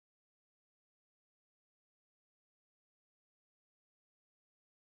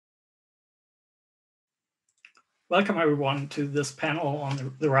Welcome everyone to this panel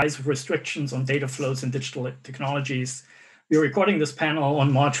on the rise of restrictions on data flows and digital technologies. We're recording this panel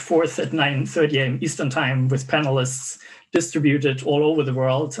on March 4th at 9:30 a.m. Eastern Time with panelists distributed all over the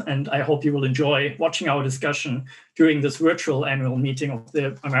world. And I hope you will enjoy watching our discussion during this virtual annual meeting of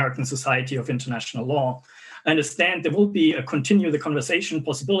the American Society of International Law. I understand there will be a continue the conversation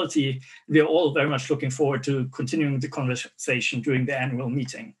possibility. We are all very much looking forward to continuing the conversation during the annual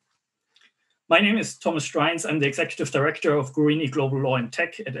meeting. My name is Thomas Streinz. I'm the Executive Director of Guarini Global Law and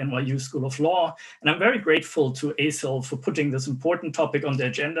Tech at NYU School of Law. And I'm very grateful to ASIL for putting this important topic on the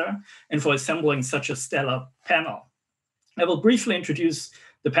agenda and for assembling such a stellar panel. I will briefly introduce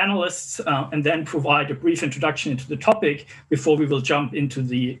the panelists and then provide a brief introduction into the topic before we will jump into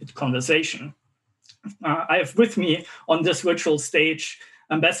the conversation. I have with me on this virtual stage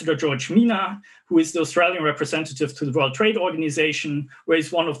Ambassador George Mina, who is the Australian representative to the World Trade Organization, where he's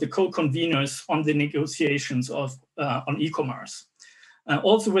one of the co-conveners on the negotiations on e-commerce.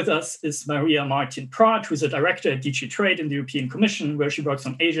 Also with us is Maria Martin-Pratt, who is a director at DG Trade in the European Commission, where she works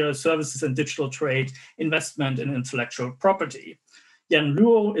on Asia, services and digital trade, investment and intellectual property. Yan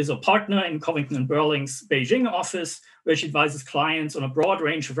Luo is a partner in Covington & Burling's Beijing office, where she advises clients on a broad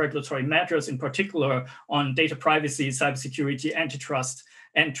range of regulatory matters, in particular on data privacy, cybersecurity, antitrust,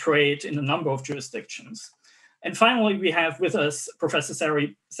 and trade in a number of jurisdictions. And finally, we have with us Professor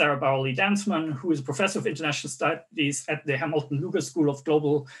Sarah Bowley-Danzmann, who is a professor of international studies at the Hamilton Lugar School of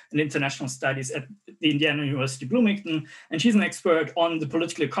Global and International Studies at the Indiana University Bloomington. And she's an expert on the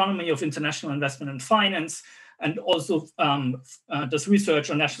political economy of international investment and finance, and also does research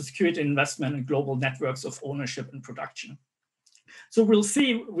on national security investment and global networks of ownership and production. So we'll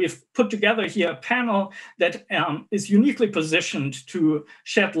see, we've put together here a panel that is uniquely positioned to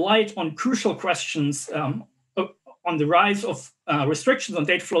shed light on crucial questions on the rise of restrictions on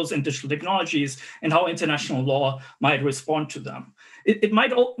data flows and digital technologies and how international law might respond to them. It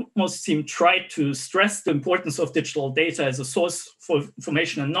might almost seem trite to stress the importance of digital data as a source for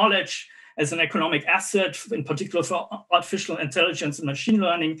information and knowledge, as an economic asset, in particular for artificial intelligence and machine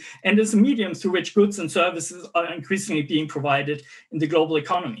learning, and as a medium through which goods and services are increasingly being provided in the global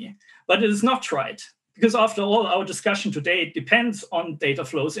economy. But it is not right, because after all, our discussion today depends on data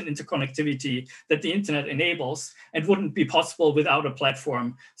flows and interconnectivity that the internet enables and wouldn't be possible without a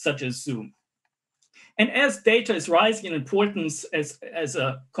platform such as Zoom. And as data is rising in importance as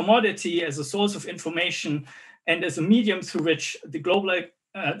a commodity, as a source of information, and as a medium through which the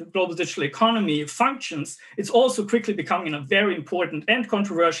global digital economy functions, it's also quickly becoming a very important and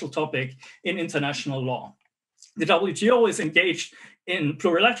controversial topic in international law. The WTO is engaged in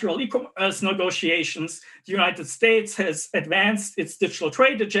plurilateral e-commerce negotiations. The United States has advanced its digital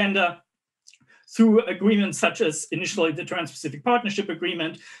trade agenda through agreements such as initially the Trans-Pacific Partnership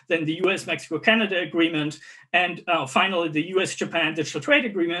Agreement, then the US-Mexico-Canada Agreement, and finally the US-Japan Digital Trade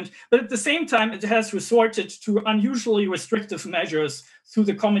Agreement. But at the same time, it has resorted to unusually restrictive measures through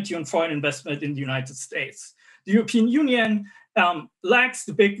the Committee on Foreign Investment in the United States. The European Union lacks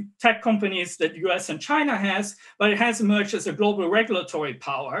the big tech companies that the US and China has, but it has emerged as a global regulatory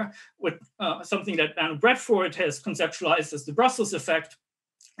power, with something that Anna Bradford has conceptualized as the Brussels effect.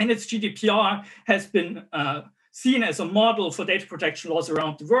 And its GDPR has been seen as a model for data protection laws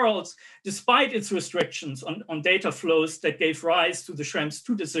around the world, despite its restrictions on data flows that gave rise to the Schrems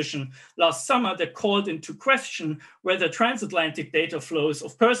II decision last summer that called into question whether transatlantic data flows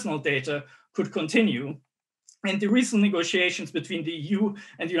of personal data could continue. And the recent negotiations between the EU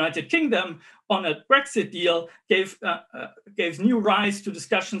and the United Kingdom on a Brexit deal gave new rise to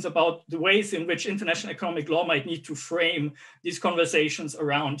discussions about the ways in which international economic law might need to frame these conversations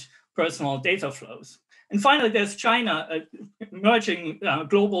around personal data flows. And finally, there's China, emerging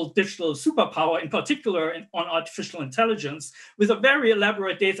global digital superpower, in particular on artificial intelligence, with a very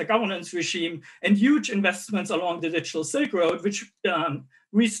elaborate data governance regime and huge investments along the digital Silk Road, which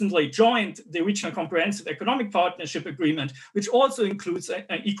recently joined the Regional Comprehensive Economic Partnership Agreement, which also includes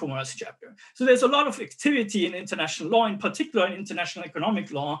an e-commerce chapter. So there's a lot of activity in international law, in particular in international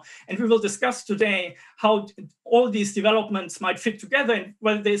economic law. And we will discuss today how all these developments might fit together and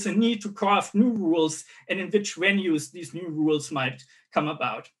whether there's a need to craft new rules and in which venues these new rules might come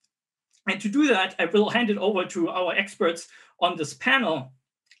about. And to do that, I will hand it over to our experts on this panel.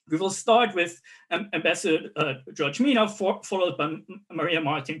 We will start with Ambassador George Mina, followed by Maria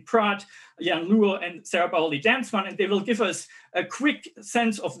Martin-Pratt, Yan Luo, and Sarah Bowley-Danzmann, and they will give us a quick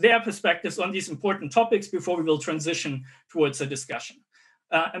sense of their perspectives on these important topics before we will transition towards a discussion.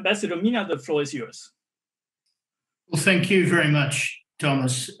 Ambassador Mina, the floor is yours. Well, thank you very much,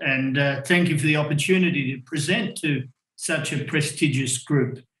 Thomas, and thank you for the opportunity to present to such a prestigious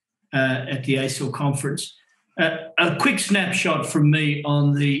group at the ASIL conference. A quick snapshot from me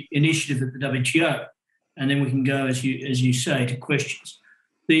on the initiative at the WTO, and then we can go, as you say, to questions.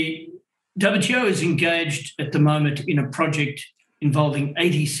 The WTO is engaged at the moment in a project involving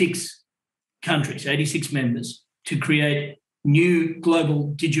 86 countries, 86 members, to create new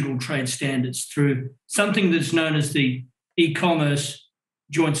global digital trade standards through something that's known as the e-commerce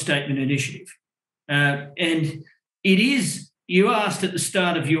joint statement initiative. And it is, you asked at the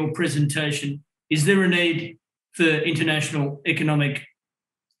start of your presentation, is there a need for international economic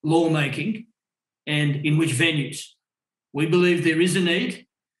lawmaking and in which venues? We believe there is a need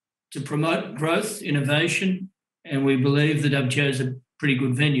to promote growth, innovation, and we believe the WTO is a pretty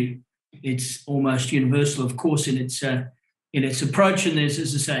good venue. It's almost universal, of course, in its approach, and there's,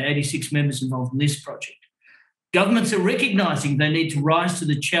 as I say, 86 members involved in this project. Governments are recognising they need to rise to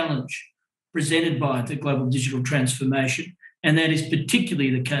the challenge presented by the global digital transformation, and that is particularly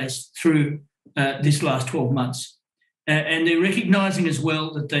the case through this last 12 months. And they're recognising as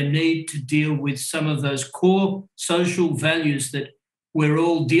well that they need to deal with some of those core social values that we're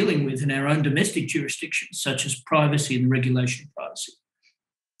all dealing with in our own domestic jurisdictions, such as privacy and regulation of privacy.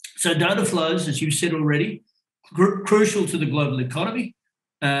 So data flows, as you said already, crucial to the global economy,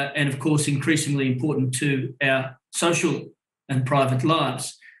 and of course increasingly important to our social and private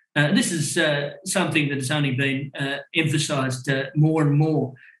lives. This is something that has only been emphasised more and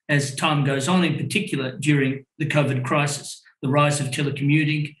more as time goes on, in particular during the COVID crisis. The rise of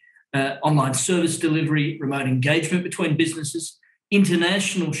telecommuting, online service delivery, remote engagement between businesses,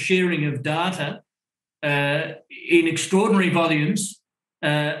 international sharing of data in extraordinary volumes,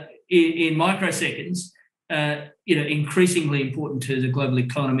 in microseconds, increasingly important to the global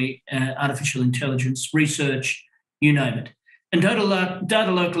economy, artificial intelligence, research, you name it. And data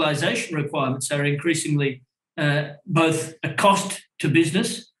localization requirements are increasingly both a cost to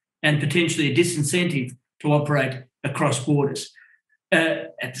business and potentially a disincentive to operate across borders.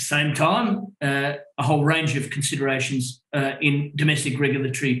 At the same time, a whole range of considerations in domestic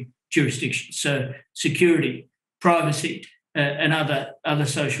regulatory jurisdictions, so security, privacy, and other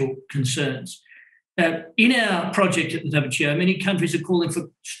social concerns. In our project at the WTO, many countries are calling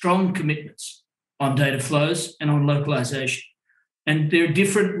for strong commitments on data flows and on localization. And there are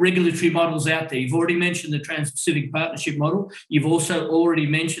different regulatory models out there. You've already mentioned the Trans-Pacific Partnership model. You've also already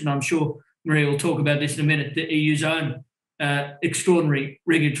mentioned, I'm sure Maria will talk about this in a minute, the EU's own extraordinary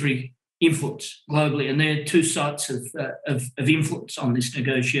regulatory influence globally. And there are two sites of influence on this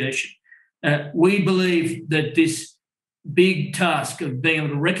negotiation. We believe that this big task of being able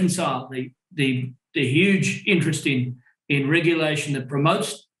to reconcile the huge interest in regulation that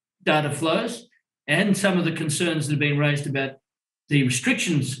promotes data flows and some of the concerns that have been raised about the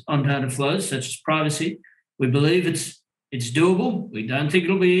restrictions on data flows, such as privacy, we believe it's doable. We don't think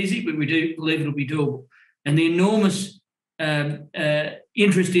it'll be easy, but we do believe it'll be doable. And the enormous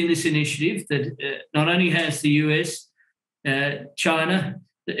interest in this initiative that not only has the US, China,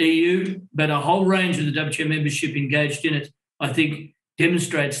 the EU, but a whole range of the WTO membership engaged in it, I think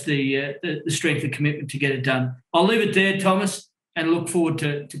demonstrates the strength of commitment to get it done. I'll leave it there, Thomas, and look forward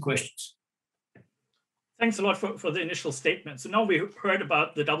to questions. Thanks a lot for the initial statement. So now we heard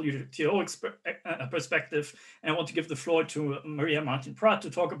about the WTO perspective, and I want to give the floor to Maria Martin-Pratt to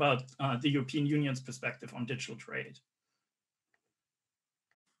talk about the European Union's perspective on digital trade.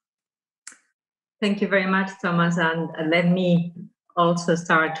 Thank you very much, Thomas. And let me also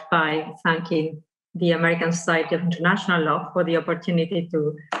start by thanking the American Society of International Law for the opportunity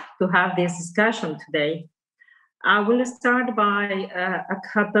to have this discussion today. I will start by a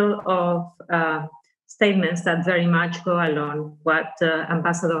couple of statements that very much go along what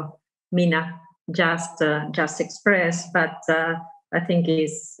Ambassador Mina just expressed, but I think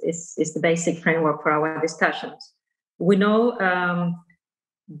is the basic framework for our discussions. We know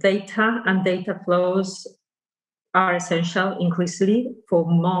data and data flows are essential increasingly for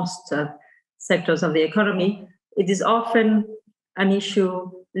most sectors of the economy. It is often an issue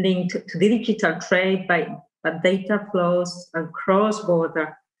linked to digital trade, but data flows and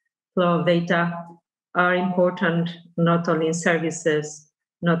cross-border flow of data are important not only in services,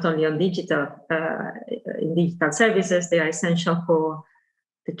 not only on digital services. They are essential for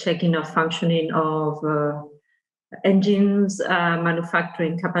the checking of functioning of engines,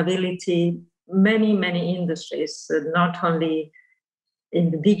 manufacturing capability, many industries, not only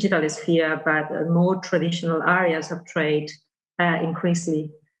in the digital sphere, but more traditional areas of trade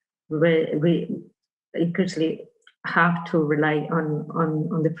increasingly have to rely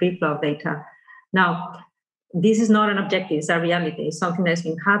on the free flow of data. Now, this is not an objective, it's a reality. It's something that's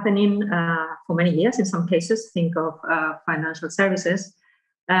been happening for many years in some cases. Think of financial services.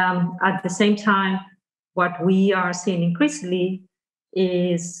 At the same time, what we are seeing increasingly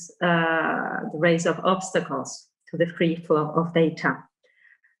is the rise of obstacles to the free flow of data.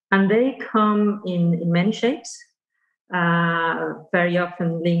 And they come in many shapes, very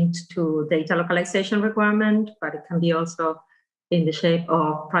often linked to data localization requirement, but it can be also in the shape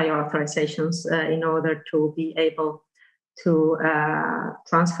of prior authorizations in order to be able to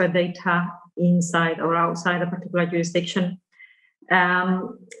transfer data inside or outside a particular jurisdiction.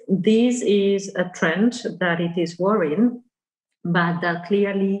 This is a trend that it is worrying, but that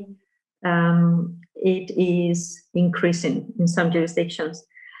clearly it is increasing in some jurisdictions.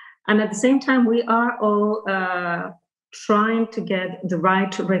 And at the same time, we are all trying to get the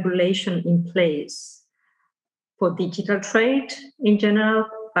right regulation in place for digital trade in general,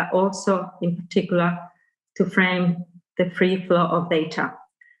 but also in particular to frame the free flow of data.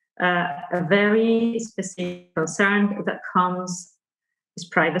 A very specific concern that comes is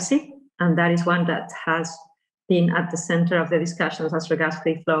privacy, and that is one that has been at the center of the discussions as regards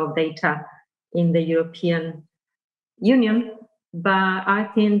free flow of data in the European Union. But I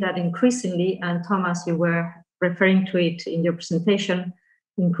think that increasingly, and Thomas, you were referring to it in your presentation,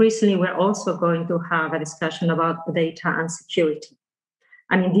 increasingly we're also going to have a discussion about data and security.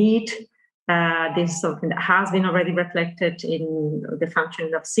 And indeed, this is something that has been already reflected in the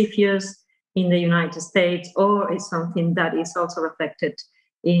functioning of CFIUS in the United States, or is something that is also reflected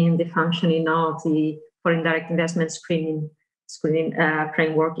in the functioning of the foreign direct investment screening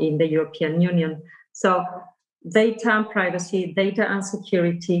framework in the European Union. So data and privacy, data and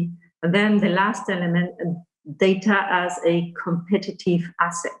security, and then the last element, data as a competitive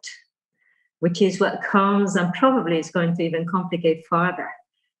asset, which is what comes and probably is going to even complicate further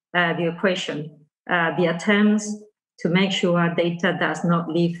the equation. The attempts to make sure data does not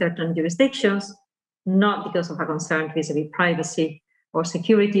leave certain jurisdictions, not because of a concern vis-a-vis privacy or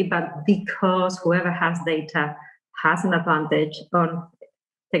security, but because whoever has data has an advantage on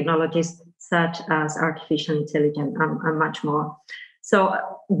technologies such as artificial intelligence and much more. So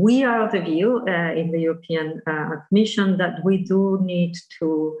we are of the view in the European Commission that we do need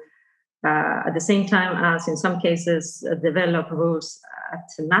to, at the same time as in some cases, develop rules at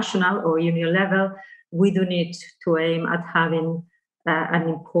national or union level, we do need to aim at having an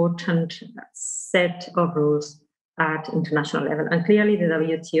important set of rules at international level. And clearly the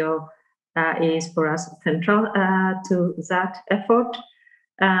WTO is for us central to that effort.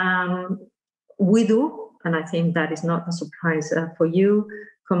 We do, and I think that is not a surprise for you,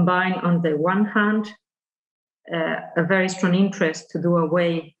 combine on the one hand a very strong interest to do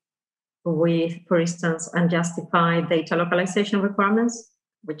away with, for instance, unjustified data localization requirements,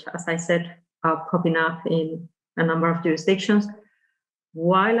 which, as I said, are popping up in a number of jurisdictions,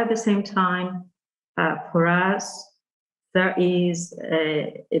 while at the same time, for us, there is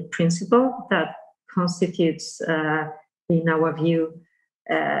a principle that constitutes, in our view,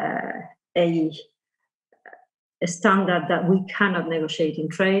 a standard that we cannot negotiate in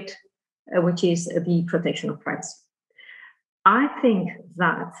trade, which is the protection of privacy. I think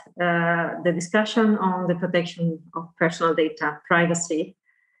that the discussion on the protection of personal data privacy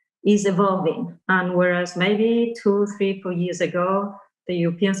is evolving. And whereas maybe 2, 3, 4 years ago, the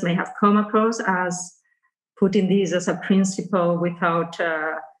Europeans may have come across as putting this as a principle without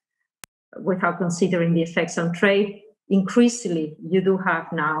considering the effects on trade, increasingly, you do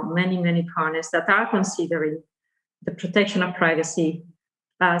have now many partners that are considering the protection of privacy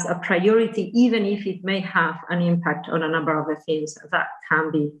as a priority, even if it may have an impact on a number of the things that can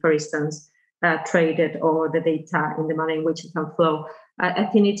be, for instance, traded or the data in the manner in which it can flow. I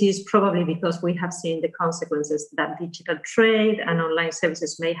think it is probably because we have seen the consequences that digital trade and online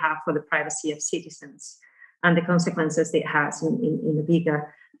services may have for the privacy of citizens and the consequences it has in a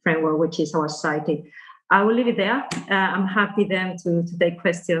bigger framework, which is our society. I will leave it there. I'm happy then to take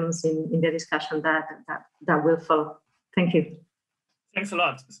questions in the discussion that will follow. Thank you. Thanks a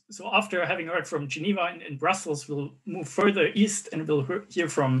lot. So after having heard from Geneva and in Brussels, we'll move further east and we'll hear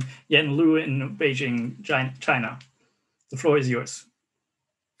from Yan Lu in Beijing, China. The floor is yours.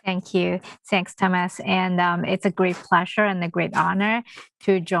 Thank you. Thanks, Thomas. And it's a great pleasure and a great honor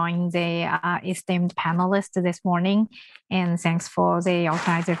to join the esteemed panelists this morning. And thanks for the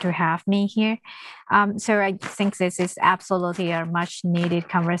organizer to have me here. So I think this is absolutely a much needed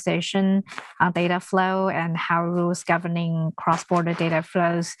conversation on data flow and how rules governing cross-border data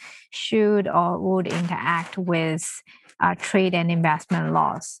flows should or would interact with trade and investment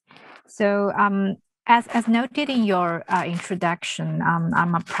laws. So as noted in your introduction,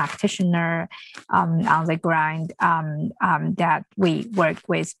 I'm a practitioner on the ground that we work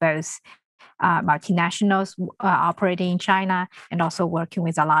with both multinationals operating in China, and also working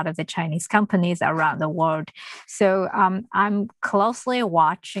with a lot of the Chinese companies around the world. So I'm closely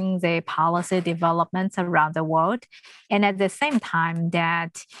watching the policy developments around the world. And at the same time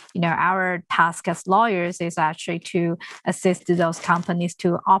that, our task as lawyers is actually to assist those companies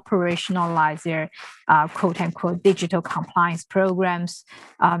to operationalize their quote unquote digital compliance programs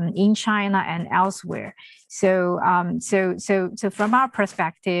in China and elsewhere. So from our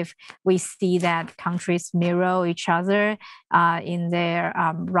perspective, we see that countries mirror each other in their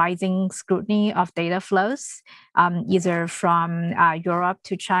rising scrutiny of data flows, either from Europe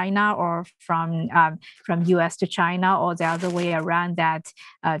to China or from US to China, or the other way around, that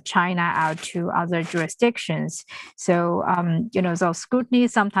China out to other jurisdictions. So, those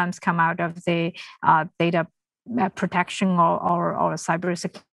scrutinies sometimes come out of the data protection or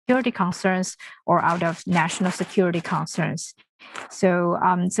cybersecurity concerns, or out of national security concerns. So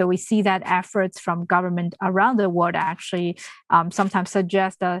we see that efforts from government around the world actually sometimes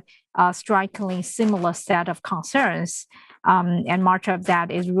suggest a strikingly similar set of concerns. And much of that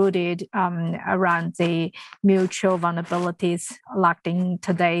is rooted around the mutual vulnerabilities locked in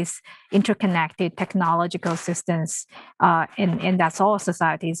today's interconnected technological systems, and that's all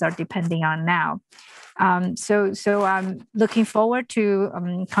societies are depending on now. So I'm looking forward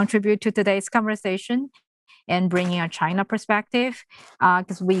to contribute to today's conversation and bringing a China perspective,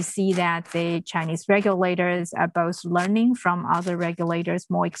 because we see that the Chinese regulators are both learning from other regulators,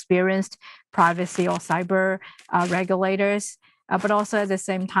 more experienced privacy or cyber regulators, but also at the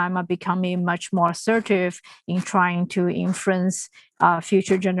same time are becoming much more assertive in trying to influence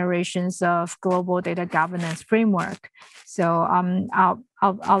future generations of global data governance framework. So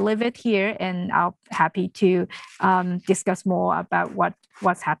I'll leave it here, and I'll happy to discuss more about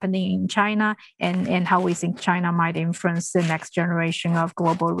what's happening in China and how we think China might influence the next generation of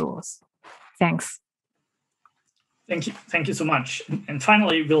global rules. Thanks. Thank you so much. And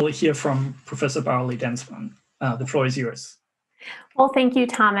finally, we'll hear from Professor Bauerle Densman. The floor is yours. Well, thank you,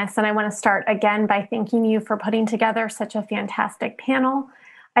 Thomas. And I want to start again by thanking you for putting together such a fantastic panel.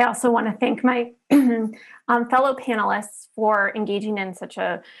 I also want to thank my fellow panelists for engaging in such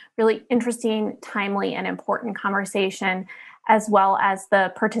a really interesting, timely, and important conversation, as well as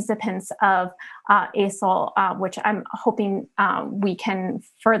the participants of ASIL, which I'm hoping we can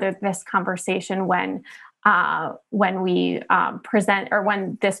further this conversation when we present, or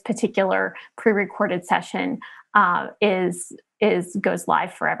when this particular pre-recorded session goes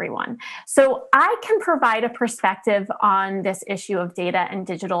live for everyone. So I can provide a perspective on this issue of data and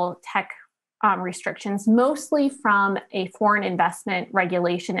digital tech restrictions, mostly from a foreign investment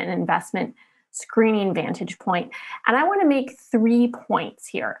regulation and investment screening vantage point. And I want to make 3 points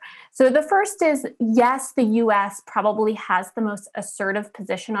here. So the first is, yes, the US probably has the most assertive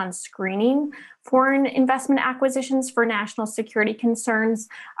position on screening foreign investment acquisitions for national security concerns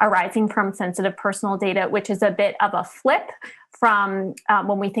arising from sensitive personal data, which is a bit of a flip from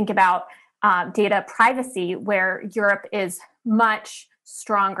when we think about data privacy, where Europe is much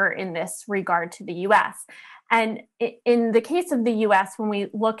stronger in this regard to the US. And in the case of the US, when we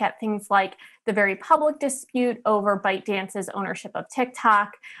look at things like the very public dispute over ByteDance's ownership of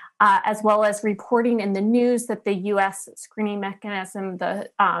TikTok, as well as reporting in the news that the US screening mechanism, the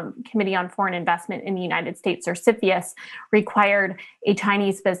Committee on Foreign Investment in the United States, or CFIUS, required a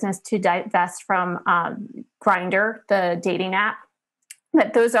Chinese business to divest from Grindr, the dating app,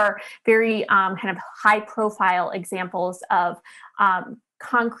 that those are very kind of high profile examples of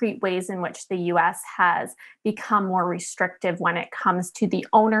concrete ways in which the US has become more restrictive when it comes to the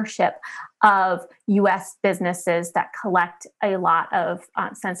ownership of US businesses that collect a lot of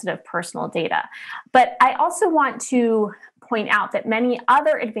sensitive personal data. But I also want to point out that many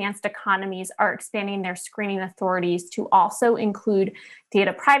other advanced economies are expanding their screening authorities to also include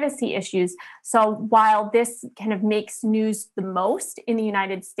data privacy issues. So while this kind of makes news the most in the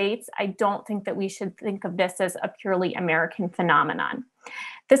United States, I don't think that we should think of this as a purely American phenomenon.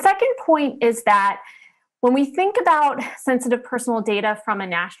 The second point is that when we think about sensitive personal data from a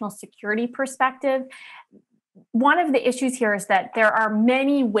national security perspective, one of the issues here is that there are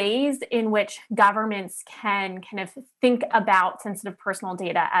many ways in which governments can kind of think about sensitive personal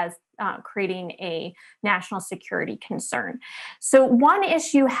data as creating a national security concern. So one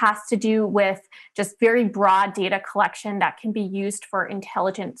issue has to do with just very broad data collection that can be used for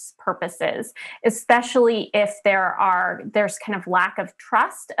intelligence purposes, especially if there's kind of lack of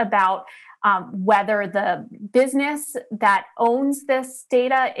trust about whether the business that owns this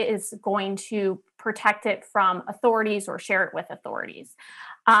data is going to protect it from authorities or share it with authorities.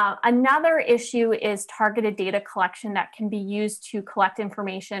 Another issue is targeted data collection that can be used to collect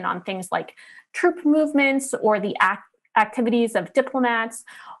information on things like troop movements or the activities of diplomats,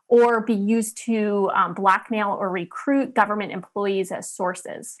 or be used to blackmail or recruit government employees as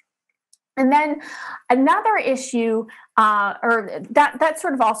sources. And then another issue, or that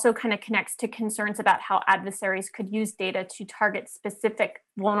sort of also kind of connects to concerns about how adversaries could use data to target specific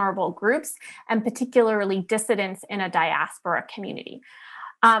vulnerable groups, and particularly dissidents in a diaspora community.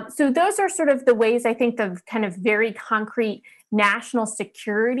 So those are sort of the ways, I think, of kind of very concrete national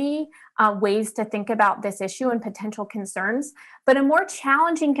security ways to think about this issue and potential concerns. But a more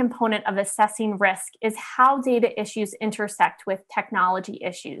challenging component of assessing risk is how data issues intersect with technology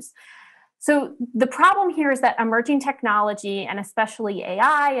issues. So the problem here is that emerging technology, and especially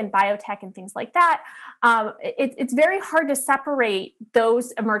AI and biotech and things like that, it's very hard to separate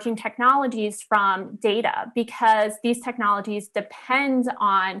those emerging technologies from data, because these technologies depend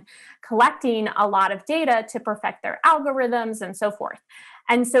on collecting a lot of data to perfect their algorithms and so forth.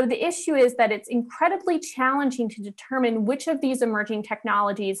 And so the issue is that it's incredibly challenging to determine which of these emerging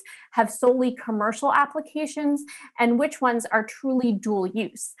technologies have solely commercial applications and which ones are truly dual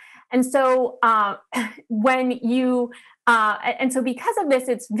use. And so because of this,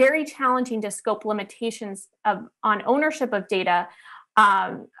 it's very challenging to scope limitations on ownership of data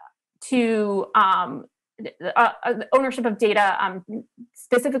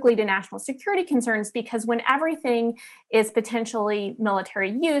specifically to national security concerns, because when everything is potentially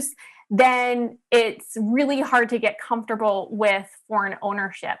military use, then it's really hard to get comfortable with foreign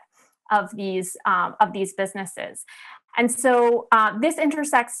ownership of these businesses. And so this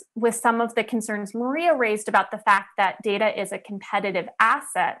intersects with some of the concerns Maria raised about the fact that data is a competitive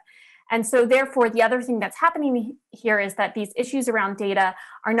asset. And so therefore, the other thing that's happening here is that these issues around data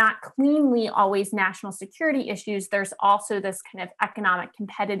are not cleanly always national security issues. There's also this kind of economic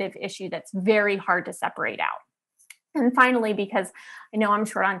competitive issue that's very hard to separate out. And finally, because I know I'm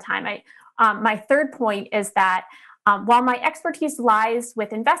short on time, my third point is that while my expertise lies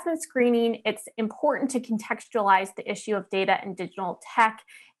with investment screening, it's important to contextualize the issue of data and digital tech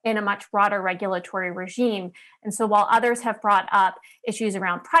in a much broader regulatory regime. And so while others have brought up issues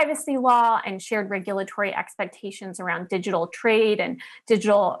around privacy law and shared regulatory expectations around digital trade and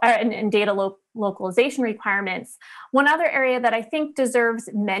digital and data localization requirements, one other area that I think deserves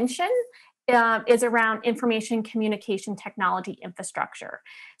mention is around information communication technology infrastructure.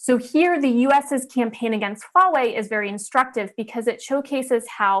 So here, the US's campaign against Huawei is very instructive because it showcases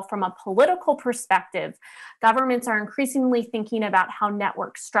how, from a political perspective, governments are increasingly thinking about how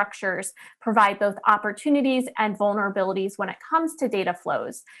network structures provide both opportunities and vulnerabilities when it comes to data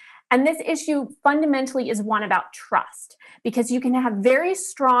flows. And this issue fundamentally is one about trust, because you can have very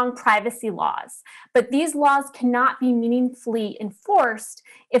strong privacy laws, but these laws cannot be meaningfully enforced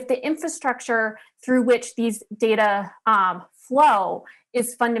if the infrastructure through which these data flow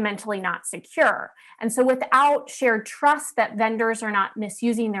is fundamentally not secure. And so without shared trust that vendors are not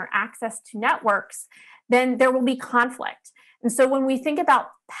misusing their access to networks, then there will be conflict. And so when we think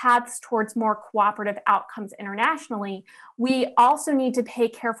about paths towards more cooperative outcomes internationally, we also need to pay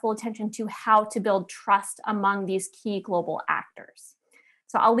careful attention to how to build trust among these key global actors.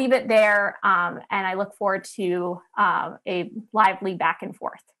 So I'll leave it there, and I look forward to a lively back and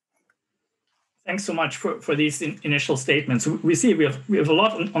forth. Thanks so much for these initial statements. We see we have a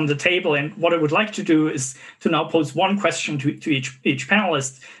lot on the table, and what I would like to do is to now pose one question to each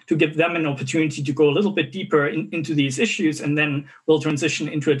panelist to give them an opportunity to go a little bit deeper into these issues, and then we'll transition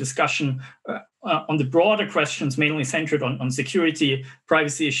into a discussion on the broader questions, mainly centered on security,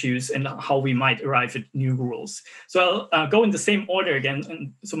 privacy issues, and how we might arrive at new rules. So I'll go in the same order again.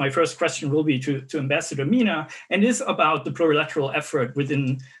 And so my first question will be to Ambassador Mina, and is about the plurilateral effort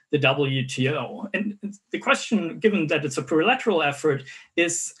within the WTO. And the question, given that it's a plurilateral effort,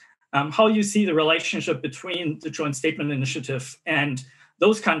 is how you see the relationship between the Joint Statement Initiative and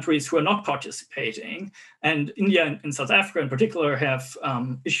those countries who are not participating. And India and South Africa in particular have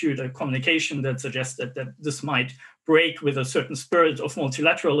issued a communication that suggests that this might break with a certain spirit of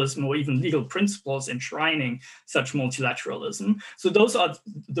multilateralism or even legal principles enshrining such multilateralism. So those are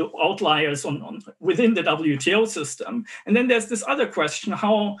the outliers within the WTO system. And then there's this other question,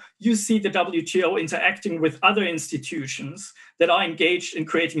 how you see the WTO interacting with other institutions that are engaged in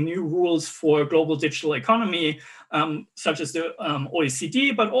creating new rules for global digital economy, such as the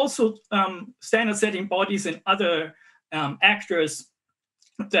OECD, but also standard-setting bodies and other actors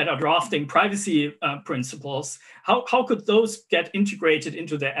that are drafting privacy principles. How could those get integrated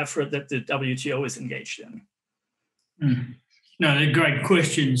into the effort that the WTO is engaged in? No, they're great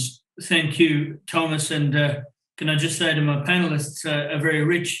questions. Thank you, Thomas. And can I just say to my panelists, a very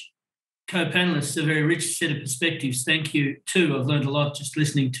rich co-panelists, a very rich set of perspectives. Thank you too. I've learned a lot just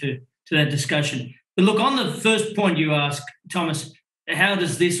listening to that discussion. But look, on the first point you asked, Thomas, how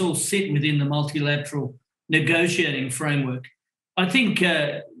does this all sit within the multilateral negotiating framework? I think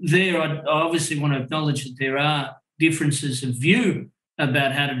I obviously want to acknowledge that there are differences of view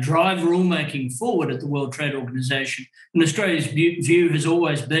about how to drive rulemaking forward at the World Trade Organization. And Australia's view has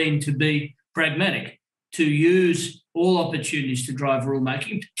always been to be pragmatic, to use all opportunities to drive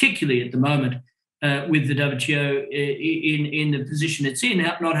rulemaking, particularly at the moment with the WTO in the position it's in,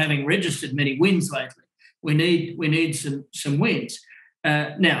 not having registered many wins lately. We need some wins.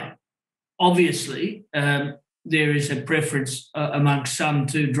 Now, obviously, there is a preference amongst some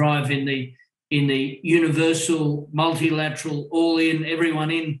to drive in the universal, multilateral, all-in,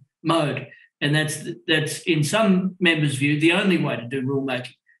 everyone-in mode. And that's in some members' view, the only way to do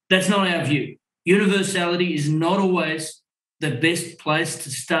rulemaking. That's not our view. Universality is not always the best place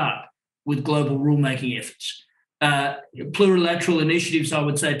to start with global rulemaking efforts. Plurilateral initiatives, I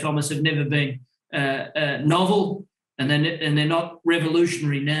would say, Thomas, have never been novel, and they're not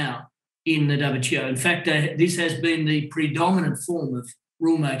revolutionary now in the WTO. In fact, this has been the predominant form of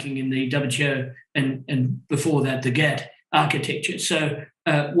rulemaking in the WTO and before that, the GATT architecture. So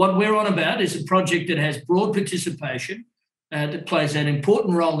what we're on about is a project that has broad participation, that plays an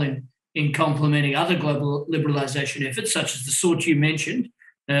important role in complementing other global liberalisation efforts, such as the sort you mentioned,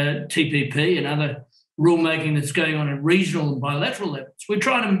 TPP and other rulemaking that's going on at regional and bilateral levels. We're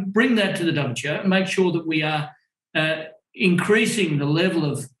trying to bring that to the WTO and make sure that we are increasing the level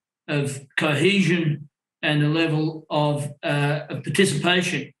of cohesion and the level of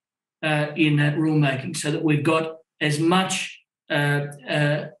participation in that rulemaking, so that we've got as much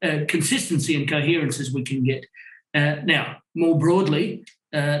consistency and coherence as we can get. Now, more broadly,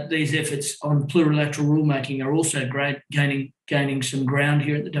 these efforts on plurilateral rulemaking are also gaining some ground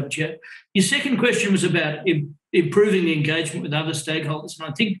here at the WTO. Your second question was about improving the engagement with other stakeholders, and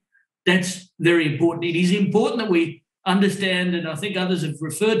I think that's very important. It is important that we understand, and I think others have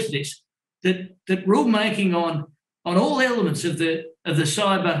referred to this, that rulemaking on all elements of the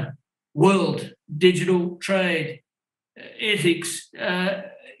cyber world, digital trade, ethics,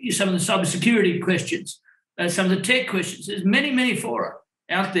 some of the cybersecurity questions, some of the tech questions. There's many fora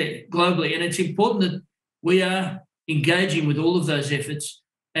out there globally, and it's important that we are engaging with all of those efforts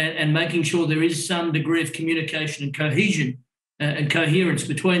and making sure there is some degree of communication and cohesion and coherence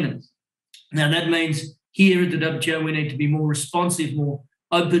between them. Now, that means here at the WTO we need to be more responsive, more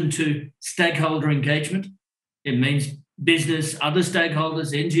open to stakeholder engagement. It means business, other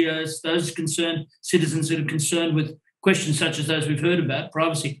stakeholders, NGOs, those concerned, citizens that are concerned with questions such as those we've heard about,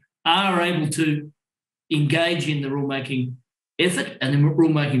 privacy, are able to engage in the rulemaking effort and the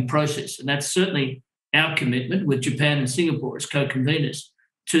rulemaking process. And that's certainly our commitment with Japan and Singapore as co-conveners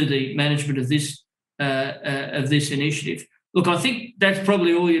to the management of this initiative. Look, I think that's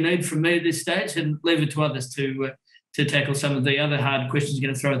probably all you need from me at this stage, and leave it to others to tackle some of the other hard questions you're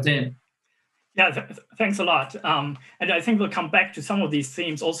going to throw at them. Yeah, thanks a lot. And I think we'll come back to some of these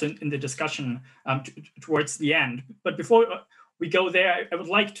themes also in the discussion towards the end. But before we go there, I would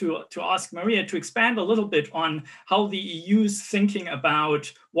like to ask Maria to expand a little bit on how the EU's thinking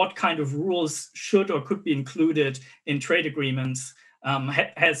about what kind of rules should or could be included in trade agreements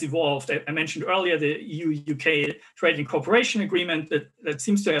has evolved. I mentioned earlier the EU-UK Trade and Cooperation Agreement that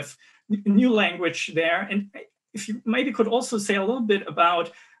seems to have new language there. And if you maybe could also say a little bit about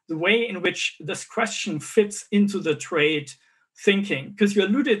the way in which this question fits into the trade thinking, because you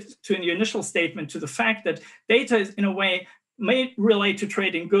alluded to in your initial statement to the fact that data is in a way may relate to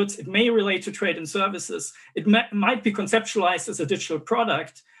trade in goods, it may relate to trade in services, it might be conceptualized as a digital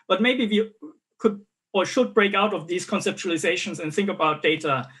product, but maybe we could or should break out of these conceptualizations and think about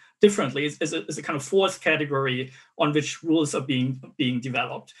data differently as a kind of fourth category on which rules are being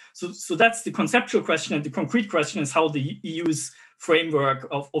developed. So that's the conceptual question, and the concrete question is how the EU's framework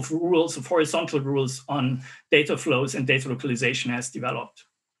of rules, of horizontal rules on data flows and data localization has developed.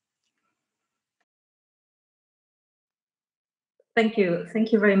 Thank you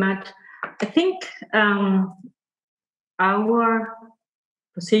very much. I think our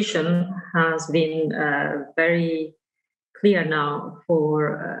position has been very clear now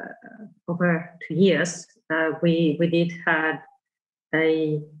for over 2 years. We did have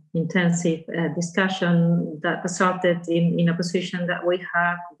a intensive discussion that resulted in a position that we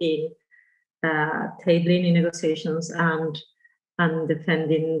have been tabling in negotiations and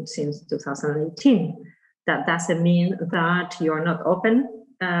defending since 2018. That doesn't mean that you're not open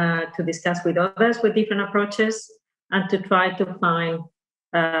to discuss with others with different approaches and to try to find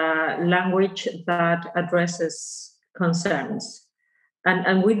language that addresses concerns.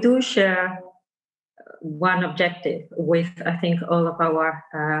 And we do share one objective with, I think, all of our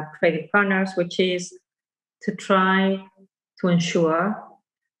trading partners, which is to try to ensure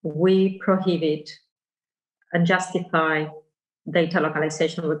we prohibit and justify data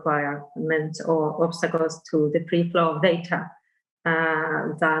localization requirements or obstacles to the free flow of data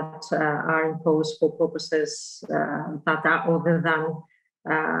that are imposed for purposes that are other than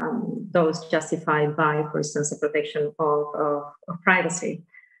those justified by, for instance, the protection of privacy.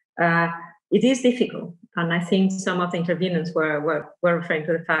 It is difficult, and I think some of the intervenants were referring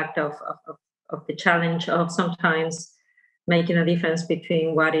to the fact of the challenge of sometimes making a difference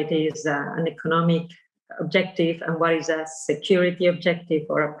between what it is an economic objective and what is a security objective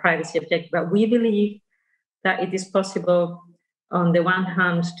or a privacy objective. But we believe that it is possible, on the one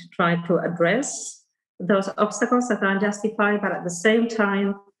hand, to try to address those obstacles that are unjustified, but at the same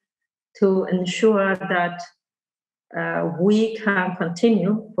time to ensure that we can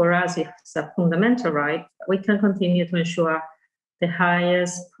continue, for us it's a fundamental right, we can continue to ensure the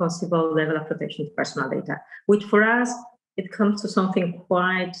highest possible level of protection to personal data, which for us, it comes to something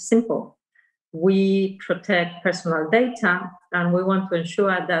quite simple. We protect personal data, and we want to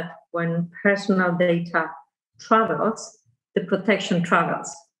ensure that when personal data travels, the protection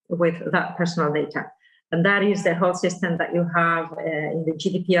travels with that personal data. And that is the whole system that you have in the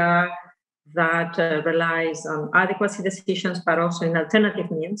GDPR that relies on adequacy decisions, but also in alternative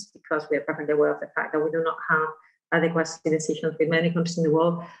means, because we are perfectly aware of the fact that we do not have adequacy decisions with many countries in the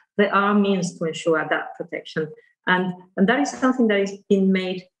world. There are means to ensure that protection. And that is something that is being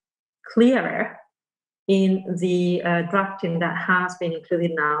made clearer in the drafting that has been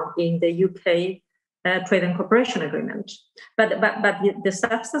included now in the UK Trade and Cooperation Agreement. But the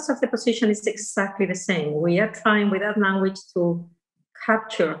substance of the position is exactly the same. We are trying with that language to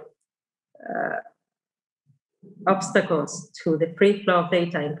capture obstacles to the free flow of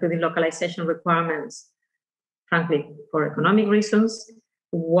data, including localization requirements, frankly, for economic reasons,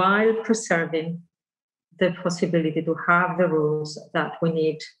 while preserving the possibility to have the rules that we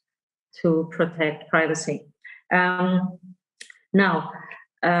need to protect privacy. And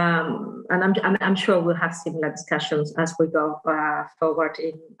I'm sure we'll have similar discussions as we go forward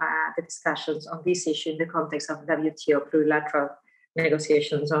in the discussions on this issue in the context of WTO plurilateral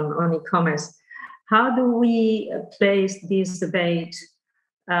negotiations on e-commerce. How do we place this debate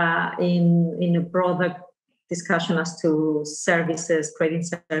in a broader discussion as to services, trading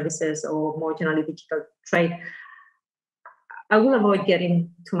services, or more generally digital trade? I will avoid getting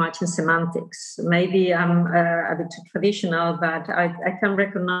too much in semantics. Maybe I'm a bit too traditional, but I can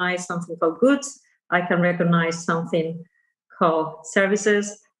recognize something called goods. I can recognize something called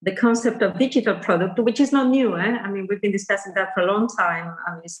services. The concept of digital product, which is not new. I mean, we've been discussing that for a long time.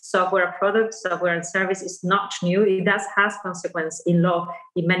 I mean, software product, software and service is not new. It does have consequence in law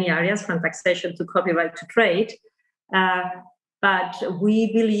in many areas, from taxation to copyright to trade. But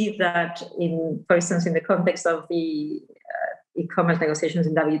we believe that, for instance, in the context of the e-commerce negotiations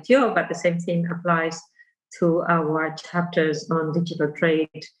in WTO, but the same thing applies to our chapters on digital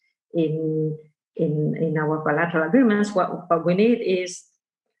trade in our bilateral agreements. What we need is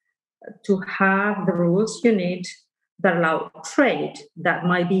to have the rules you need that allow trade that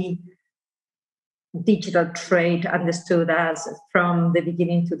might be digital trade understood as from the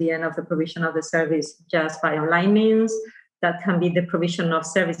beginning to the end of the provision of the service just by online means. That can be the provision of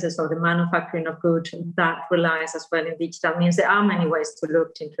services or the manufacturing of goods that relies as well in digital means. There are many ways to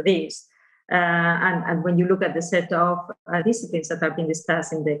look into this. And when you look at the set of disciplines that have been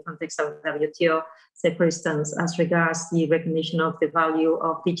discussed in the context of WTO, say, for instance, as regards the recognition of the value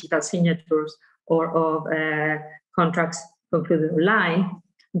of digital signatures or of contracts concluded online,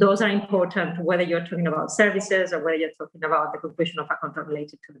 those are important, whether you're talking about services or whether you're talking about the conclusion of a contract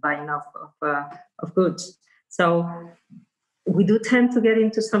related to the buying of goods. So we do tend to get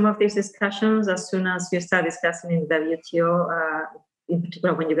into some of these discussions as soon as you start discussing in WTO, in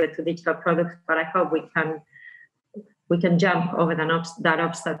particular when you get to digital products, but I hope we can jump over that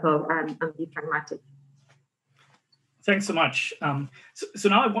obstacle and be pragmatic. Thanks so much. So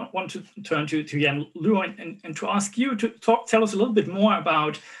now I want to turn to Yan Lu and to ask you to tell us a little bit more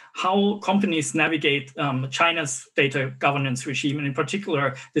about how companies navigate China's data governance regime, and in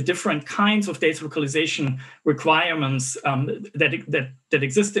particular, the different kinds of data localization requirements that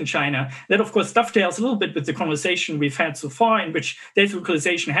exist in China. That, of course, dovetails a little bit with the conversation we've had so far, in which data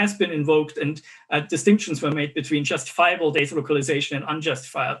localization has been invoked. And distinctions were made between justifiable data localization and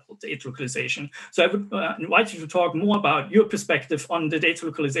unjustifiable data localization. So I would invite you to talk more about your perspective on the data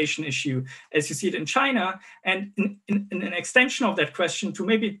localization issue as you see it in China, and in an extension of that question to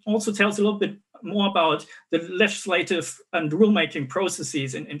maybe also tell us a little bit more about the legislative and rulemaking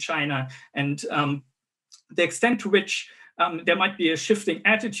processes in China, and the extent to which there might be a shifting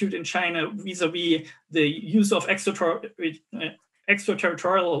attitude in China vis-a-vis the use of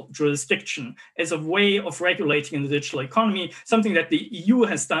extraterritorial jurisdiction as a way of regulating in the digital economy, something that the EU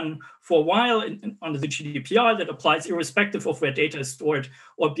has done for a while under the GDPR that applies irrespective of where data is stored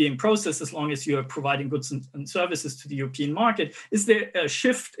or being processed, as long as you're providing goods and services to the European market. Is there a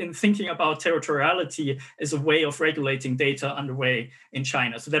shift in thinking about territoriality as a way of regulating data underway in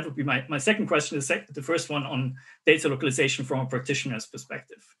China? So that would be my second question. The first one on data localization from a practitioner's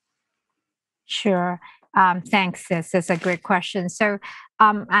perspective. Sure. Thanks. This is a great question. So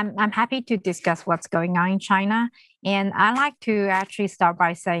I'm happy to discuss what's going on in China. And I like to actually start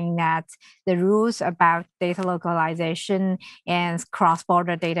by saying that the rules about data localization and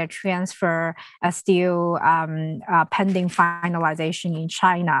cross-border data transfer are still pending finalization in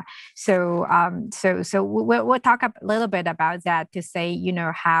China. So we'll talk a little bit about that to say,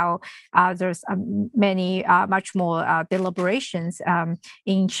 how there's many much more deliberations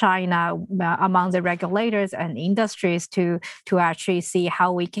in China among the regulators and industries to actually see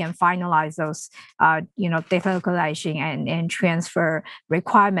how we can finalize those, data localization and transfer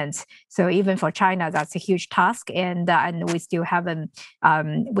requirements. So even for China, that's a huge task, and we still haven't,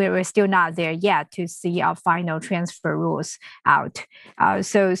 we're still not there yet to see our final transfer rules out.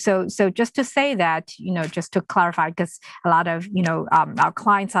 So just to say that, just to clarify, because a lot of our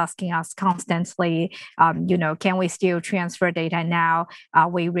clients asking us constantly, can we still transfer data now? Are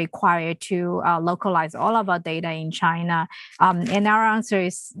we required to localize all of our data in China? And our answer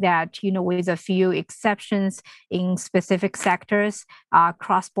is that, with a few exceptions in specific sectors,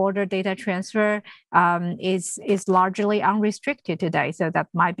 cross-border data transfer is largely unrestricted today. So that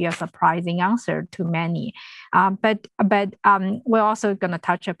might be a surprising answer to many. But we're also going to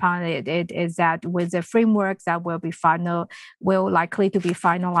touch upon it is that with the frameworks that will likely to be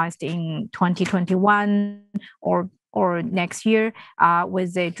finalized in 2021 or next year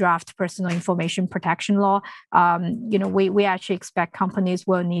with the draft personal information protection law, we actually expect companies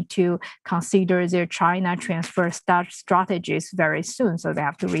will need to consider their China transfer strategies very soon. So they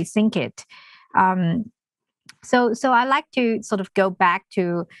have to rethink it. So I like to sort of go back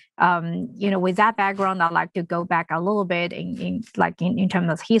to, with that background, I'd like to go back a little bit in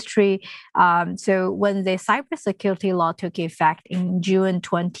terms of history. So when the cybersecurity law took effect in June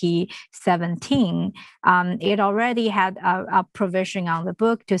 2017, it already had a provision on the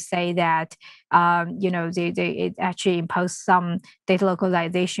book to say that, it actually imposed some data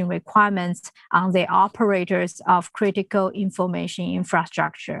localization requirements on the operators of critical information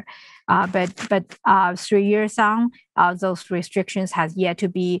infrastructure. But 3 years on, those restrictions has yet to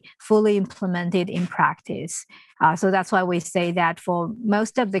be fully implemented in practice. So that's why we say that for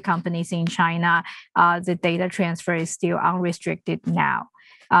most of the companies in China, the data transfer is still unrestricted now.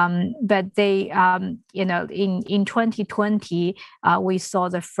 But they, in 2020, we saw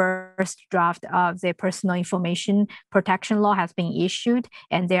the first draft of the personal information protection law has been issued,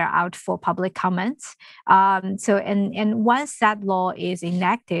 and they're out for public comments. And once that law is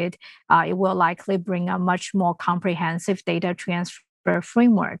enacted, it will likely bring a much more comprehensive data transfer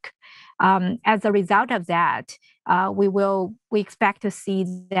framework. As a result of that, we expect to see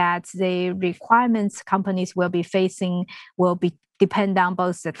that the requirements companies will be facing will be depend on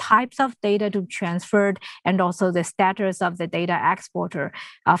both the types of data to be transferred and also the status of the data exporter.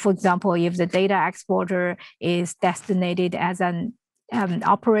 For example, if the data exporter is designated as an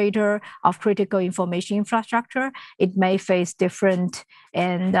operator of critical information infrastructure, it may face different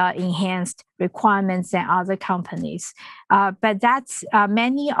and enhanced requirements than other companies. But that's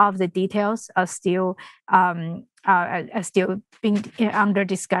many of the details are still being under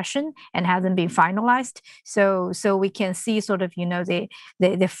discussion and hasn't been finalized. So we can see sort of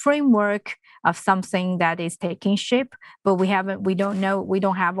the framework of something that is taking shape, but we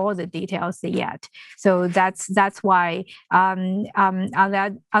don't have all the details yet. So that's why on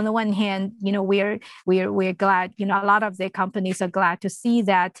the one hand, we're glad, a lot of the companies are glad to see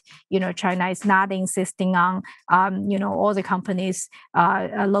that China is not insisting on all the companies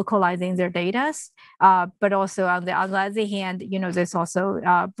localizing their data, but also on the other hand, there's also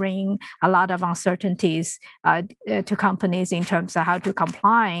bringing a lot of uncertainties to companies in terms of how to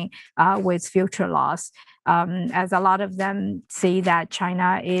comply with future laws, as a lot of them see that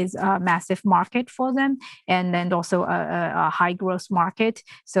China is a massive market for them, and then also a high growth market.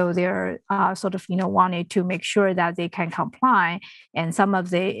 So they're sort of wanted to make sure that they can comply, and some of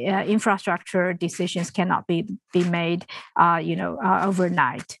the infrastructure decisions cannot be made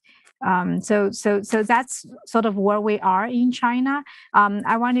overnight. So that's sort of where we are in China.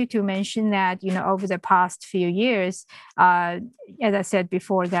 I wanted to mention that over the past few years, as I said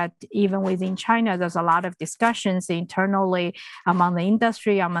before, that even within China, there's a lot of discussions internally among the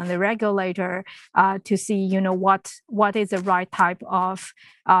industry, among the regulator, to see what is the right type of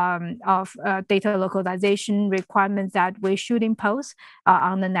data localization requirements that we should impose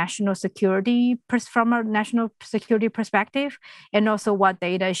on the national security from a national security perspective, and also what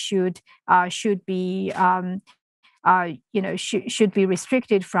data should be should be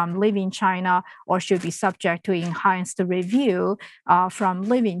restricted from leaving China or should be subject to enhanced review from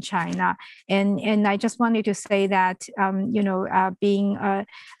leaving China. And I just wanted to say that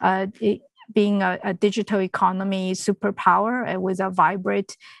being a digital economy superpower with a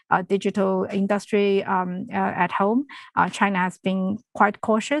vibrant digital industry at home, China has been quite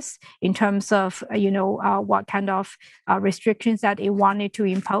cautious in terms of what kind of restrictions that it wanted to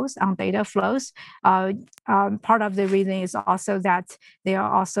impose on data flows. Part of the reason is also that they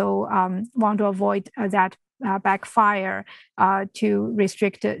are also want to avoid that backfire to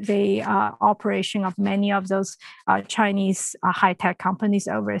restrict the operation of many of those Chinese high-tech companies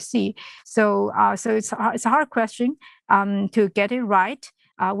overseas. So it's a hard question to get it right.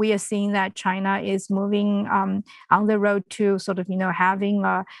 We are seeing that China is moving on the road to sort of having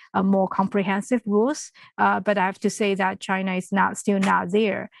a more comprehensive rules, but I have to say that China is still not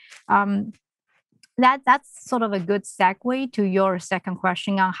there. That's sort of a good segue to your second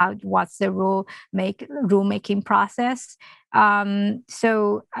question on what's the rulemaking process.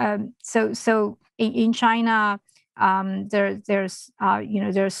 So in China, there's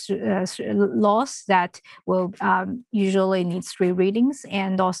laws that will usually need 3 readings,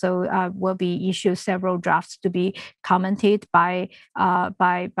 and also will be issued several drafts to be commented by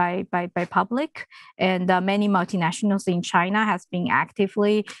public. And many multinationals in China has been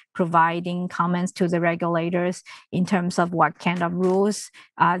actively providing comments to the regulators in terms of what kind of rules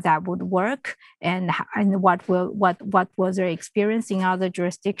that would work, and what was their experience in other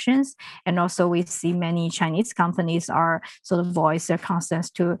jurisdictions. And also we see many Chinese companies are sort of voice their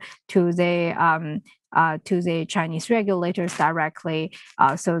concerns to the Chinese regulators directly.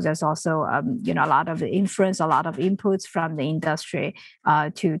 So there's also a lot of influence, a lot of inputs from the industry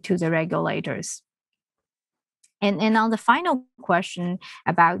to the regulators. And on the final question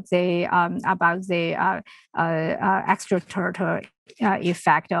about the extraterritorial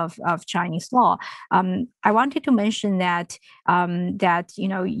effect of Chinese law, I wanted to mention that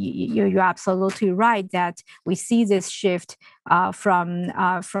you're absolutely right that we see this shift from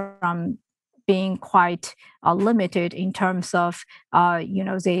being quite limited in terms of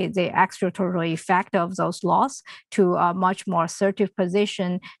the extraterritorial effect of those laws to a much more assertive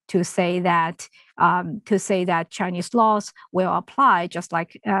position to say that Chinese laws will apply just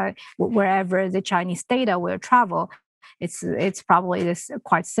like wherever the Chinese data will travel. It's probably this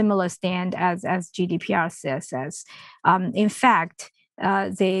quite similar stand as GDPR says. In fact,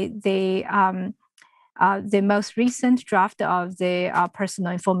 the most recent draft of the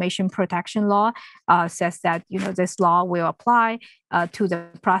Personal Information Protection Law says that this law will apply to the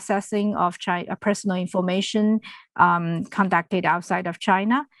processing of personal information conducted outside of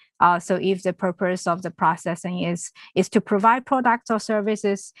China. So if the purpose of the processing is to provide products or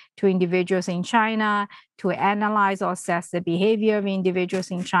services to individuals in China, to analyze or assess the behavior of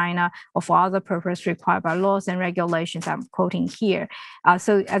individuals in China, or for other purpose required by laws and regulations, I'm quoting here.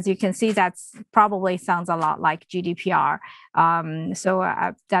 So as you can see, that's probably sounds a lot like GDPR.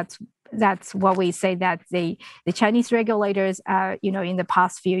 That's what we say that the Chinese regulators, in the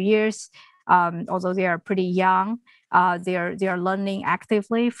past few years, although they are pretty young, they are learning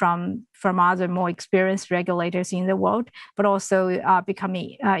actively from other more experienced regulators in the world, but also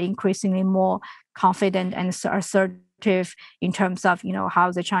becoming increasingly more confident and assertive in terms of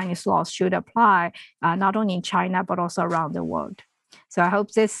how the Chinese laws should apply, not only in China but also around the world. So I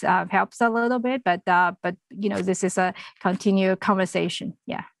hope this helps a little bit, but this is a continued conversation.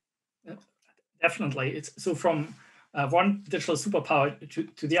 Yeah. Definitely. It's so from one digital superpower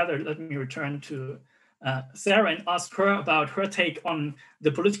to the other. Let me return to Sarah and ask her about her take on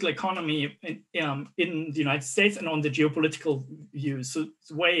the political economy in the United States and on the geopolitical views. So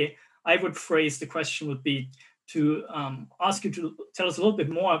the way I would phrase the question would be to ask you to tell us a little bit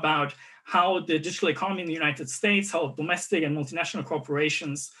more about how the digital economy in the United States, how domestic and multinational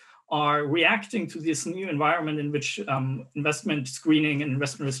corporations are reacting to this new environment in which investment screening and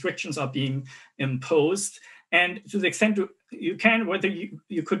investment restrictions are being imposed. And to the extent you can, whether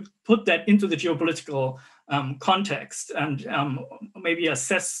you could put that into the geopolitical context and maybe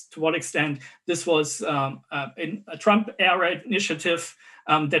assess to what extent this was in a Trump era initiative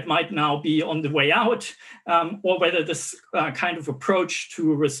that might now be on the way out, or whether this kind of approach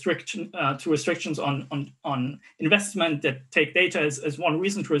to restrictions on investment that take data as one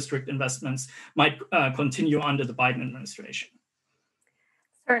reason to restrict investments might continue under the Biden administration.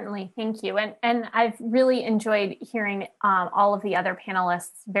 Certainly, thank you. And I've really enjoyed hearing all of the other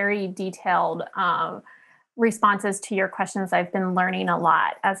panelists' very detailed responses to your questions. I've been learning a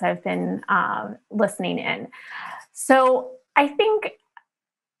lot as I've been listening in. So I think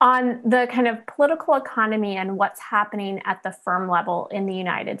on the kind of political economy and what's happening at the firm level in the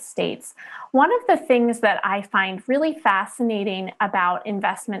United States, one of the things that I find really fascinating about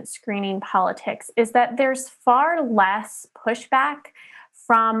investment screening politics is that there's far less pushback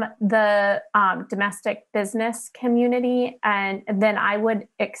from the domestic business community and than I would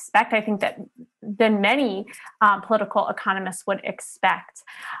expect. I think that than many political economists would expect.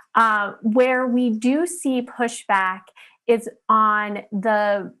 Where we do see pushback is on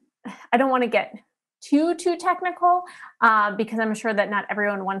the, I don't want to get too technical because I'm sure that not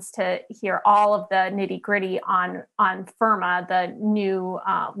everyone wants to hear all of the nitty gritty on FIRRMA, the new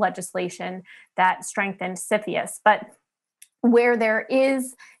legislation that strengthened CFIUS. But where there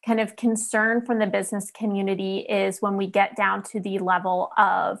is kind of concern from the business community is when we get down to the level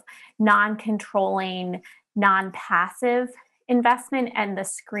of non-controlling, non-passive investment and the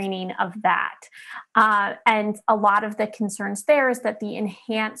screening of that. And a lot of the concerns there is that the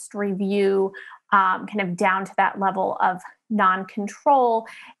enhanced review kind of down to that level of non-control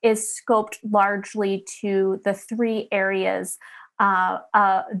is scoped largely to the three areas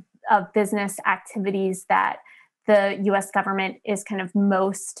of business activities that the US government is kind of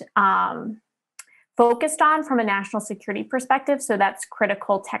most focused on from a national security perspective. So that's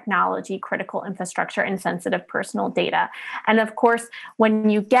critical technology, critical infrastructure, and sensitive personal data. And of course, when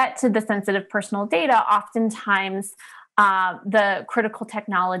you get to the sensitive personal data, oftentimes the critical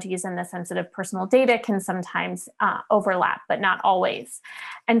technologies and the sensitive personal data can sometimes overlap, but not always.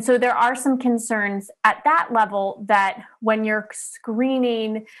 And so there are some concerns at that level that when you're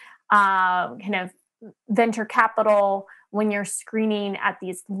screening kind of venture capital, when you're screening at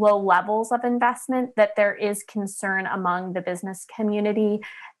these low levels of investment, that there is concern among the business community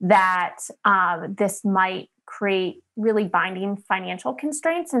that this might create really binding financial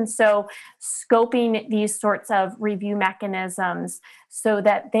constraints. And so scoping these sorts of review mechanisms so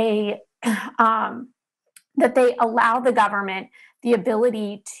that they allow the government the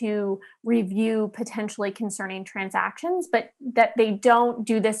ability to review potentially concerning transactions, but that they don't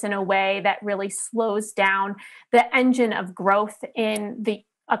do this in a way that really slows down the engine of growth in the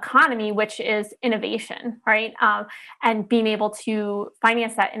economy, which is innovation, right? And being able to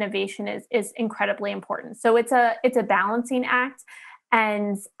finance that innovation is incredibly important. So it's a balancing act.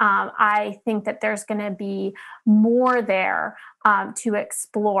 And I think that there's going to be more there to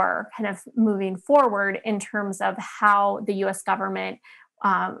explore kind of moving forward in terms of how the US government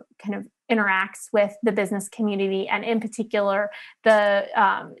kind of interacts with the business community and in particular the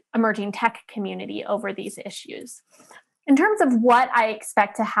emerging tech community over these issues. In terms of what I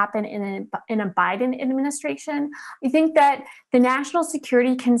expect to happen in a Biden administration, I think that the national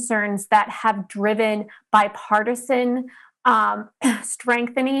security concerns that have driven bipartisan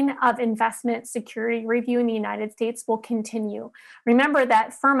strengthening of investment security review in the United States will continue. Remember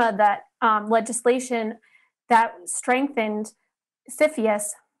that FIRRMA, that legislation that strengthened CFIUS,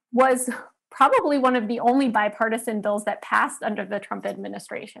 was probably one of the only bipartisan bills that passed under the Trump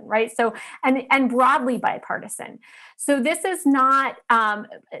administration, right? So, and broadly bipartisan. So this is not,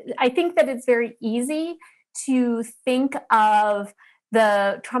 I think that it's very easy to think of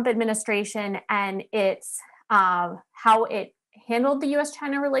the Trump administration and its how it handled the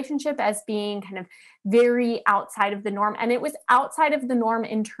US-China relationship as being kind of very outside of the norm. And it was outside of the norm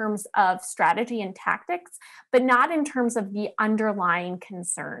in terms of strategy and tactics, but not in terms of the underlying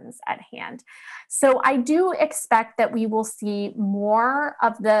concerns at hand. So I do expect that we will see more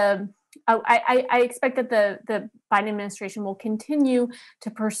of the I expect that the Biden administration will continue to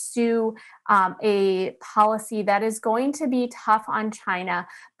pursue a policy that is going to be tough on China,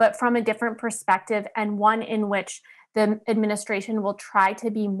 but from a different perspective, and one in which the administration will try to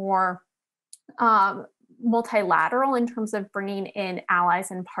be more multilateral in terms of bringing in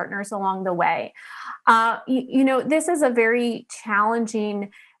allies and partners along the way. This is a very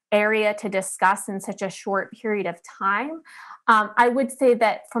challenging area to discuss in such a short period of time. I would say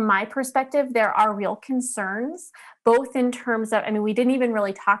that from my perspective, there are real concerns, both in terms of, I mean, we didn't even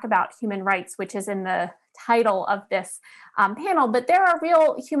really talk about human rights, which is in the title of this panel, but there are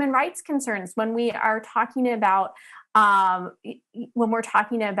real human rights concerns when we are talking about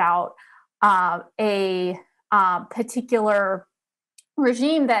a particular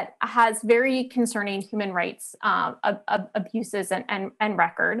regime that has very concerning human rights abuses and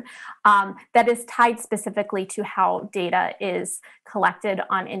record that is tied specifically to how data is collected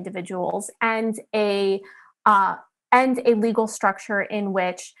on individuals, and a legal structure in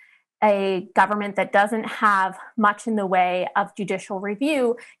which a government that doesn't have much in the way of judicial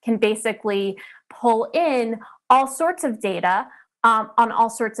review can basically pull in all sorts of data on all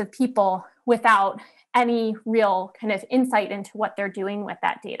sorts of people without any real kind of insight into what they're doing with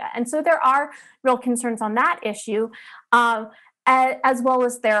that data. And so there are real concerns on that issue, as well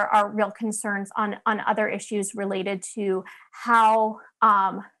as there are real concerns on other issues related to how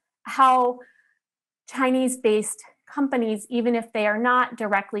Chinese-based companies, even if they are not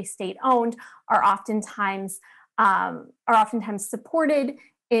directly state-owned, are oftentimes supported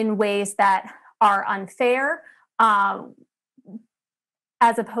in ways that are unfair,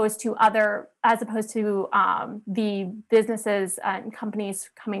 as opposed to the businesses and companies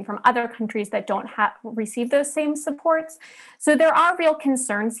coming from other countries that don't receive those same supports. So there are real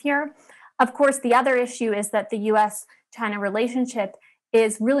concerns here. Of course, the other issue is that the U.S.-China relationship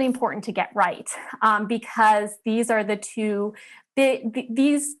is really important to get right, because these are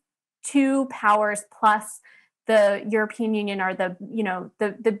these two powers plus the European Union are the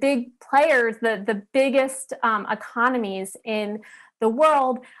big players, the biggest economies in the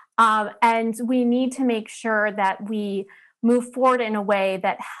world, and we need to make sure that we move forward in a way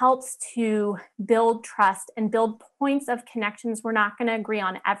that helps to build trust and build points of connections. We're not going to agree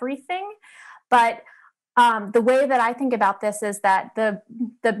on everything, but the way that I think about this is that the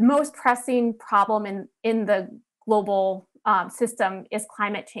most pressing problem in the global system is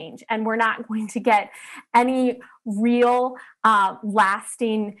climate change, and we're not going to get any real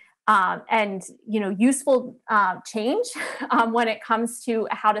lasting and useful change when it comes to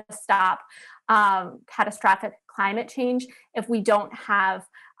how to stop catastrophic climate change if we don't have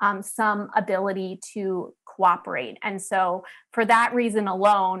some ability to cooperate. And so for that reason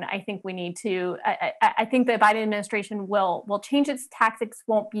alone, I think we need to, I think the Biden administration will change its tactics,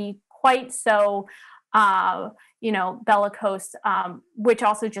 won't be quite so bellicose, which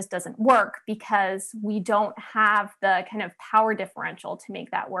also just doesn't work because we don't have the kind of power differential to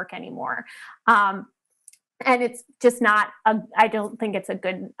make that work anymore. And it's just not, I don't think it's a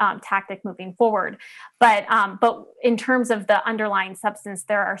good tactic moving forward. But in terms of the underlying substance,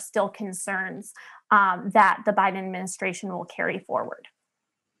 there are still concerns that the Biden administration will carry forward.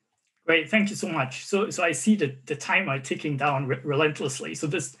 Great, thank you so much. So I see the timer ticking down relentlessly. So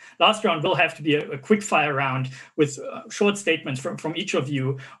this last round will have to be a quick fire round with short statements from each of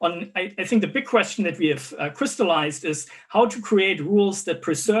you. I think the big question that we have crystallized is how to create rules that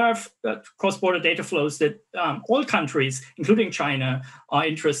preserve cross-border data flows that all countries, including China, are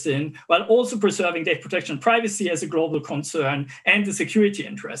interested in, while also preserving data protection and privacy as a global concern and the security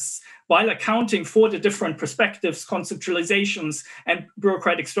interests, while accounting for the different perspectives, conceptualizations, and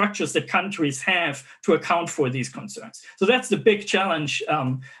bureaucratic structures that countries have to account for these concerns. So that's the big challenge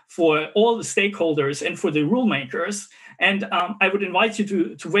for all the stakeholders and for the rule makers. And I would invite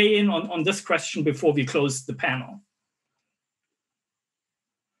you to weigh in on this question before we close the panel.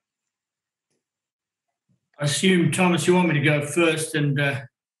 I assume, Thomas, you want me to go first, and I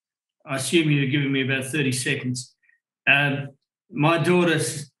assume you're giving me about 30 seconds. My daughter,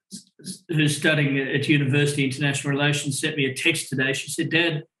 who's studying at University International Relations, sent me a text today. She said,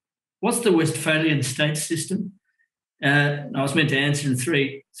 "Dad, what's the Westphalian state system?" I was meant to answer in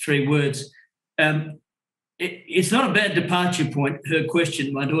three words. It's not a bad departure point, her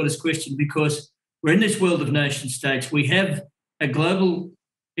question, my daughter's question, because we're in this world of nation states. We have a global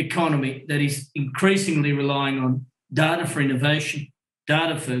economy that is increasingly relying on data for innovation,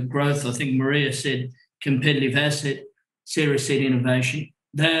 data for growth. I think Maria said competitive asset, Sarah said innovation.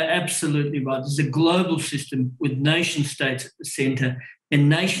 They're absolutely right. There's a global system with nation states at the centre, and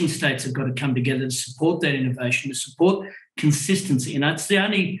nation states have got to come together to support that innovation, to support consistency. And that's the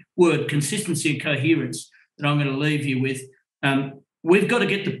only word, consistency and coherence, that I'm going to leave you with. We've got to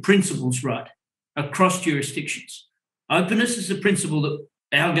get the principles right across jurisdictions. Openness is a principle that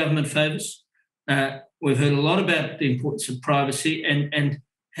our government favours. We've heard a lot about the importance of privacy, and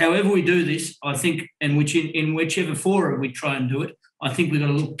however we do this, I think, and in whichever forum we try and do it, I think we've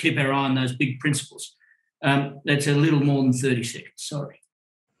got to keep our eye on those big principles. That's a little more than 30 seconds, sorry.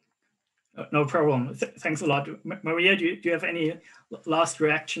 No problem. Thanks a lot. Maria, do you have any last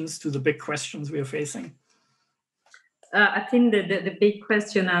reactions to the big questions we are facing? I think the big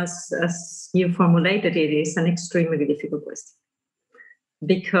question, as you formulated it, is an extremely difficult question.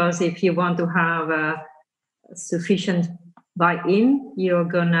 Because if you want to have a sufficient buy-in, you're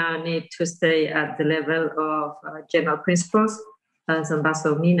gonna need to stay at the level of general principles, as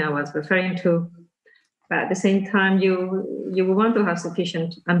Ambassador Mina was referring to. But at the same time, you want to have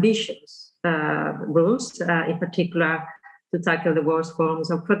sufficient ambitious rules, in particular to tackle the worst forms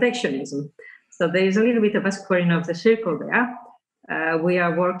of protectionism. So there is a little bit of a squaring of the circle there. We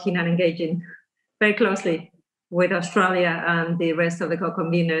are working and engaging very closely with Australia and the rest of the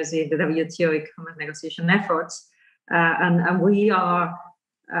co-conveners in the WTO economic negotiation efforts. And we are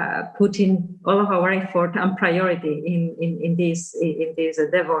putting all of our effort and priority in this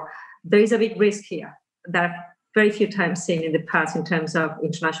endeavor. There is a big risk here that very few times seen in the past in terms of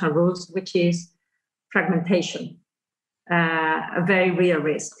international rules, which is fragmentation, a very real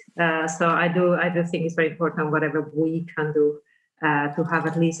risk. So I do think it's very important whatever we can do to have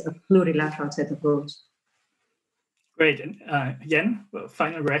at least a plurilateral set of rules. Great. And Yen,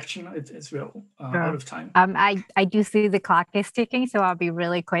 final reaction. It's real out of time. I do see the clock is ticking, so I'll be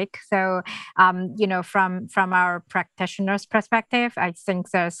really quick. So, from our practitioners' perspective, I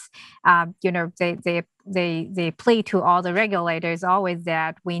think there's, they plea to all the regulators always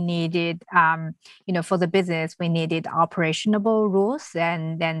that we needed, for the business, we needed operationable rules,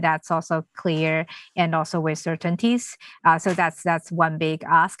 and then that's also clear and also with certainties. So that's one big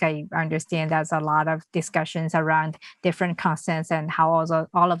ask. I understand there's a lot of discussions around different constants and how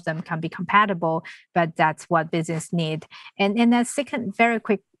all of them can be compatible, but that's what business need. And the second very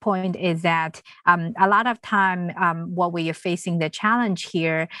quick point is that a lot of time what we are facing the challenge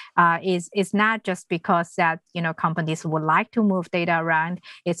here is not just because that companies would like to move data around.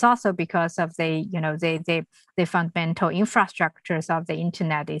 It's also because of the fundamental infrastructures of the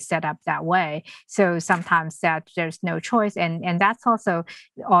internet is set up that way. So sometimes that there's no choice, and that's also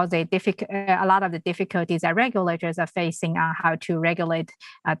all the a lot of the difficulties that regulators are facing on how to regulate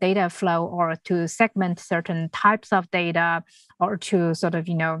data flow or to segment certain types of data or to sort of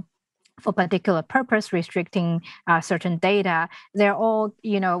for particular purpose restricting certain data. They're all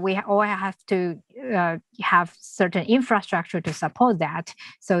we all have to have certain infrastructure to support that.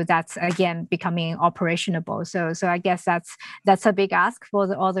 So that's again becoming operationable. So I guess that's a big ask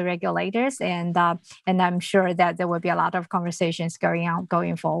for all the regulators, and I'm sure that there will be a lot of conversations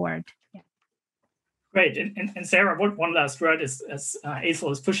going forward. Yeah. Great. And Sarah, one last word as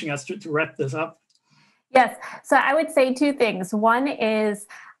Aethel is pushing us to wrap this up. Yes. So I would say two things. One is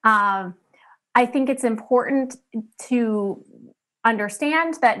I think it's important to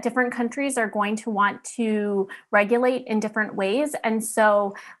understand that different countries are going to want to regulate in different ways. And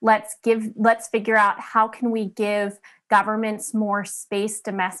so let's figure out how can we give governments more space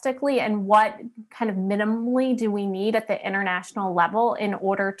domestically, and what kind of minimally do we need at the international level in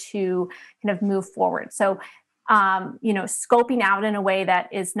order to kind of move forward. So, scoping out in a way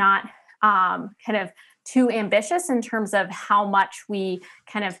that is not kind of too ambitious in terms of how much we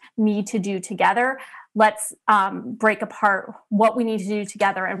kind of need to do together. Let's break apart what we need to do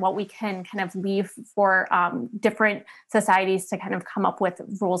together and what we can kind of leave for different societies to kind of come up with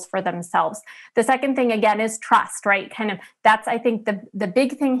rules for themselves. The second thing, again, is trust, right? Kind of that's, I think, the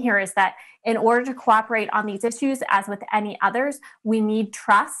big thing here is that in order to cooperate on these issues, as with any others, we need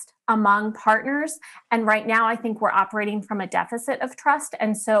trust among partners. And right now, I think we're operating from a deficit of trust.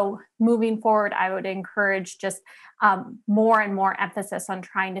 And so moving forward, I would encourage just more and more emphasis on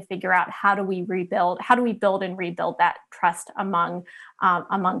trying to figure out how do we build and rebuild that trust among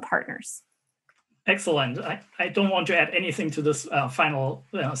partners. Excellent. I don't want to add anything to this final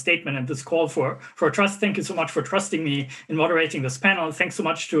statement and this call for trust. Thank you so much for trusting me in moderating this panel. Thanks so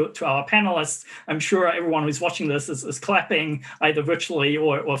much to our panelists. I'm sure everyone who's watching this is clapping either virtually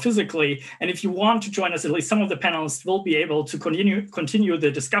or physically. And if you want to join us, at least some of the panelists will be able to continue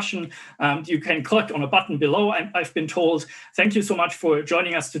the discussion. You can click on a button below, I've been told. Thank you so much for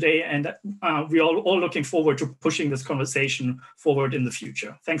joining us today. And we are all looking forward to pushing this conversation forward in the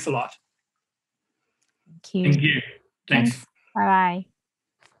future. Thanks a lot. Thank you. Thanks. Bye-bye.